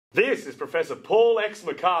This is Professor Paul X.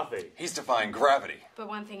 McCarthy. He's defying gravity. But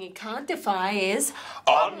one thing he can't defy is...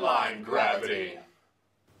 online gravity.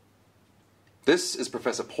 This is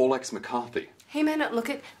Professor Paul X. McCarthy. He may not look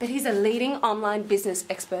it, but he's a leading online business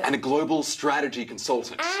expert. And a global strategy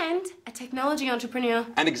consultant. And a technology entrepreneur.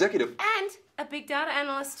 And executive. And a big data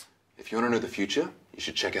analyst. If you want to know the future, you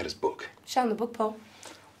should check out his book. Show him the book, Paul.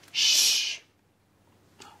 Shh.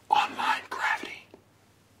 Online gravity.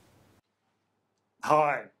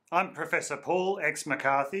 Hi, I'm Professor Paul X.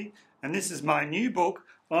 McCarthy, and this is my new book,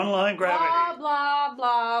 Online Gravity. Blah, blah,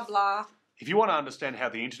 blah, blah. If you want to understand how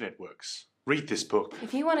the internet works, read this book.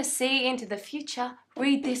 If you want to see into the future,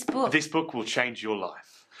 read this book. This book will change your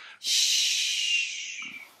life. Shh.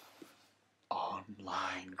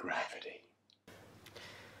 Online gravity.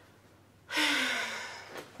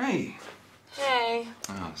 Hey. Hey.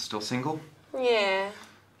 Oh, still single? Yeah.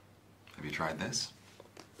 Have you tried this?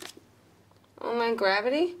 Online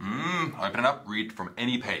gravity? Open it up, read from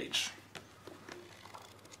any page.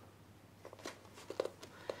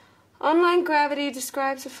 Online gravity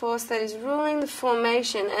describes a force that is ruling the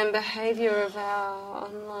formation and behavior of our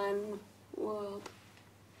online world.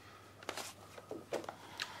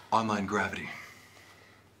 Online gravity.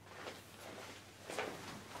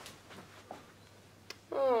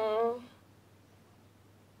 Oh.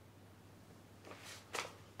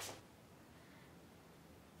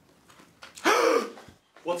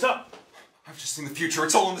 What's up? I've just seen the future.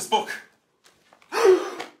 It's all in this book.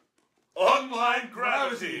 Online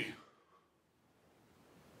gravity.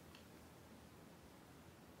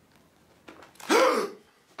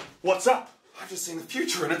 What's up? I've just seen the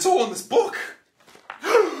future and it's all in this book.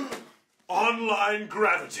 Online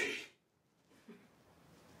gravity.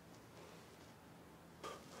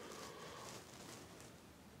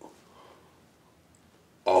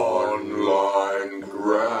 Online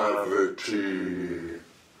gravity.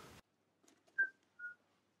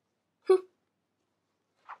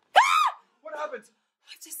 What happened?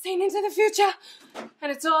 I've just seen into the future,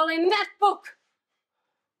 and it's all in that book.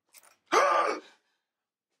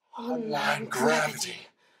 Online gravity.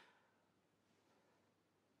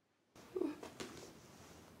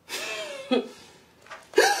 I've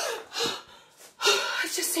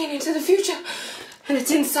just seen into the future, and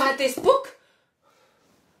it's inside this book.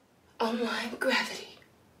 Online gravity.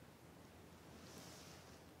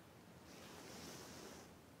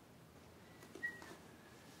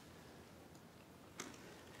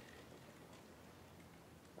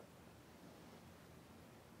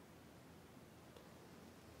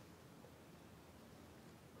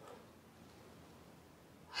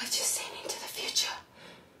 I've just seen into the future,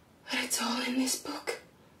 and it's all in this book.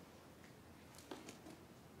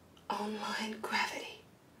 Online gravity.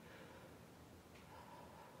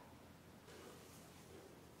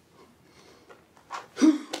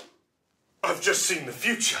 I've just seen the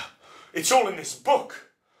future. It's all in this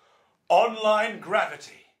book. Online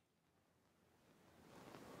gravity.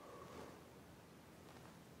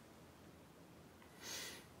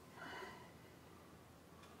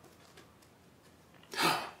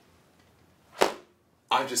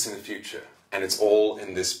 I've just seen the future and it's all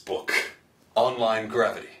in this book. Online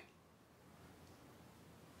gravity.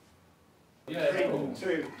 3,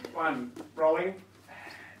 2, 1, rolling.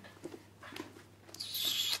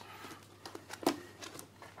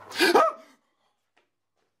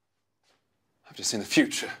 I've just seen the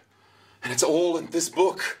future and it's all in this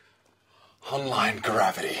book. Online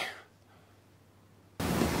gravity.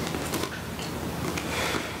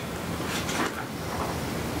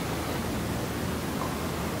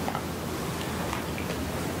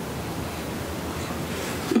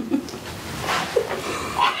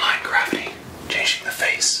 Online gravity, changing the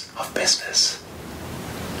face of business.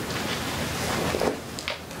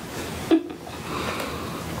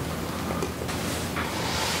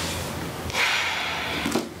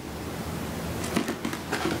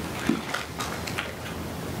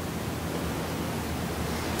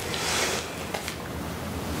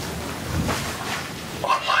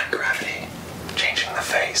 Online gravity, changing the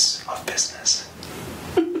face of business.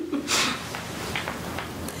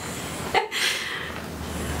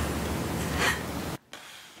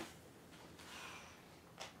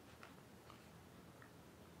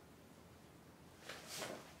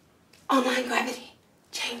 Online gravity,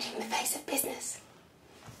 changing the face of business.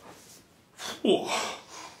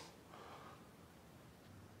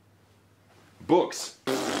 Books.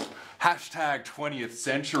 Hashtag 20th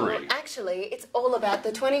century. Actually, it's all about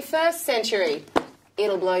the 21st century.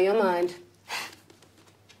 It'll blow your mind.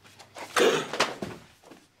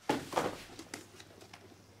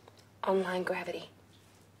 Online gravity.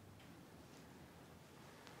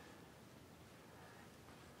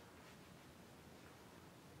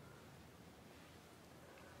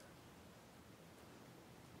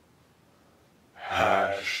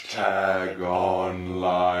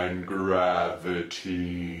 online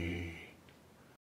gravity.